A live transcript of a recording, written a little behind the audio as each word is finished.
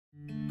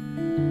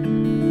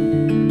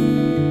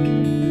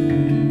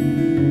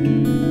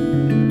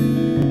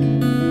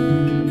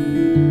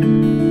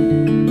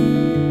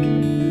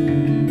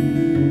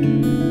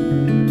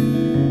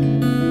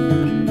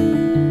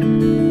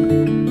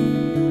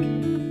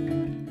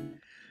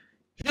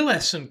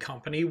Hillas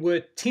Company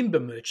were timber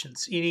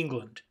merchants in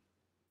England.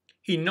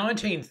 In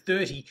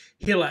 1930,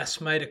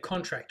 Hillas made a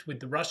contract with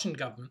the Russian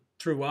government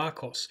through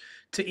Arcos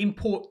to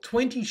import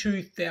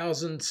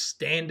 22,000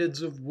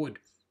 standards of wood.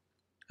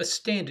 A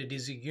standard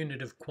is a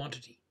unit of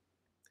quantity.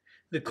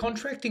 The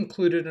contract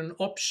included an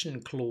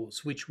option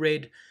clause which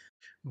read,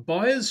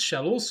 "Buyers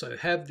shall also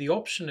have the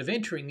option of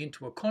entering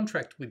into a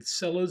contract with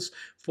sellers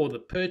for the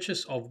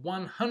purchase of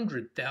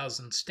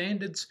 100,000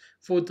 standards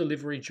for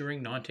delivery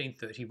during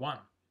 1931.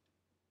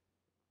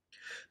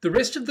 The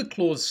rest of the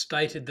clause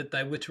stated that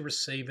they were to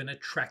receive an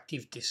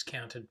attractive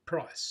discounted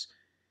price.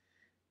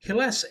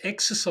 Hillas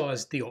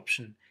exercised the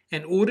option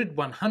and ordered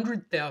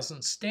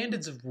 100,000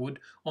 standards of wood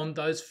on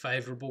those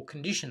favourable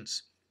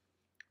conditions.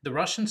 The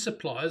Russian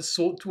suppliers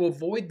sought to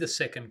avoid the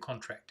second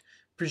contract,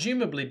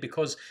 presumably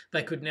because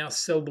they could now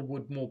sell the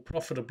wood more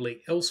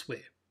profitably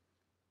elsewhere.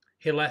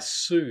 Hillas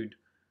sued.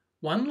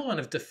 One line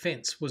of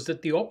defence was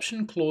that the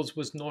option clause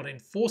was not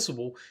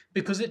enforceable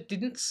because it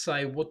didn't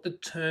say what the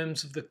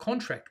terms of the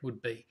contract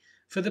would be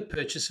for the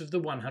purchase of the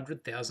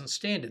 100,000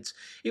 standards.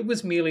 It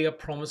was merely a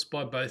promise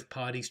by both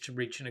parties to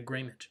reach an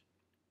agreement.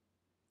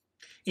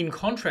 In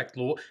contract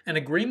law, an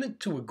agreement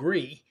to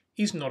agree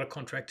is not a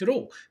contract at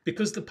all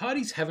because the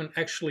parties haven't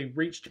actually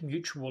reached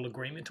mutual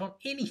agreement on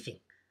anything.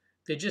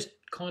 They're just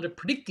kind of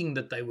predicting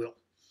that they will.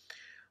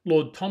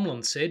 Lord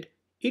Tomlin said,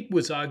 "It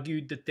was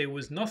argued that there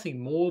was nothing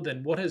more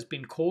than what has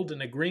been called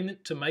an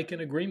agreement to make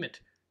an agreement.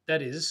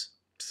 That is,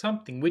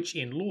 something which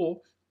in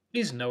law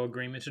is no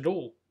agreement at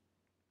all."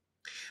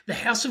 The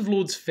House of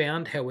Lords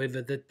found,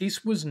 however, that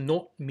this was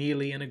not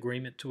merely an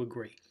agreement to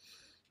agree.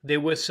 There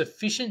were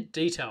sufficient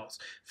details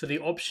for the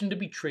option to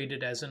be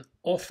treated as an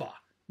offer,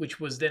 which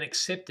was then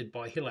accepted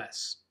by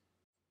Hillas.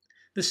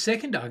 The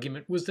second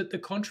argument was that the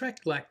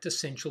contract lacked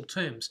essential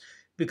terms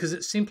because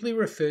it simply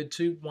referred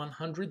to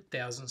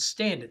 100,000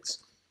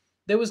 standards.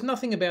 There was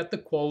nothing about the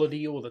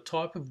quality or the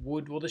type of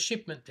wood or the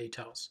shipment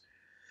details.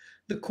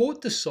 The court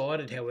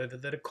decided, however,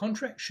 that a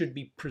contract should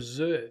be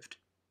preserved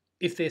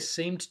if there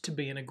seemed to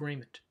be an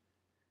agreement.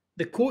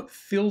 The court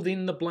filled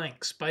in the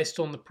blanks based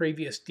on the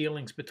previous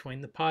dealings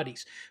between the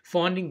parties,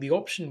 finding the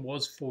option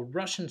was for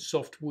Russian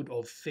softwood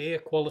of fair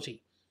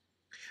quality.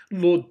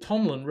 Lord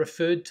Tomlin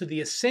referred to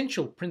the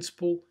essential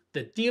principle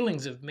that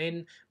dealings of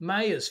men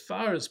may, as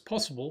far as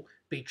possible,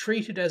 be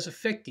treated as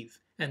effective,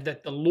 and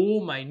that the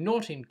law may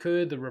not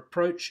incur the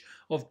reproach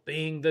of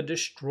being the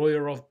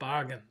destroyer of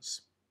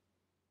bargains.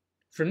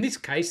 From this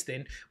case,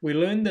 then, we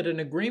learn that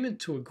an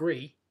agreement to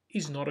agree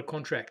is not a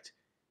contract,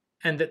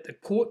 and that the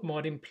court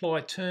might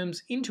imply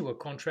terms into a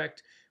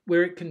contract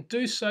where it can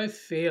do so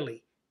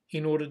fairly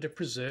in order to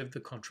preserve the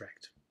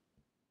contract.